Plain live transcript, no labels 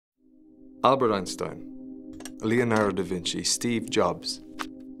Albert Einstein, Leonardo da Vinci, Steve Jobs,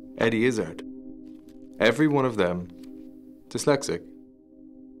 Eddie Izzard. Every one of them dyslexic.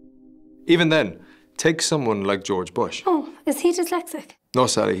 Even then, take someone like George Bush. Oh, is he dyslexic? No,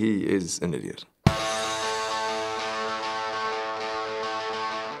 Sally, he is an idiot.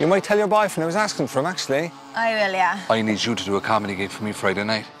 You might tell your boyfriend I was asking for him, actually. I will, yeah. I need you to do a comedy gig for me Friday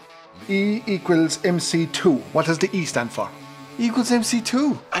night. E equals MC2. What does the E stand for? E equals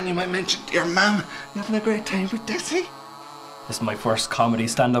MC2. And you might mention your mum. You're having a great time with Desi. This is my first comedy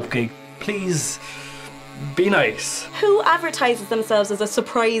stand-up gig. Please, be nice. Who advertises themselves as a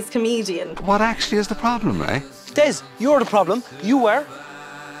surprise comedian? What actually is the problem, Ray? Des, you're the problem. You were.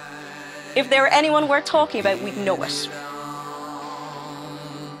 If there were anyone worth talking about, we'd know it.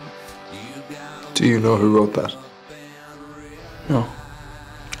 Do you know who wrote that? No.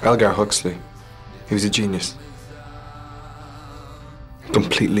 Aldous Huxley. He was a genius.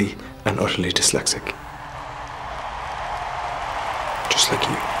 Completely and utterly dyslexic. Just like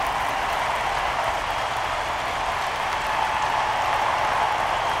you.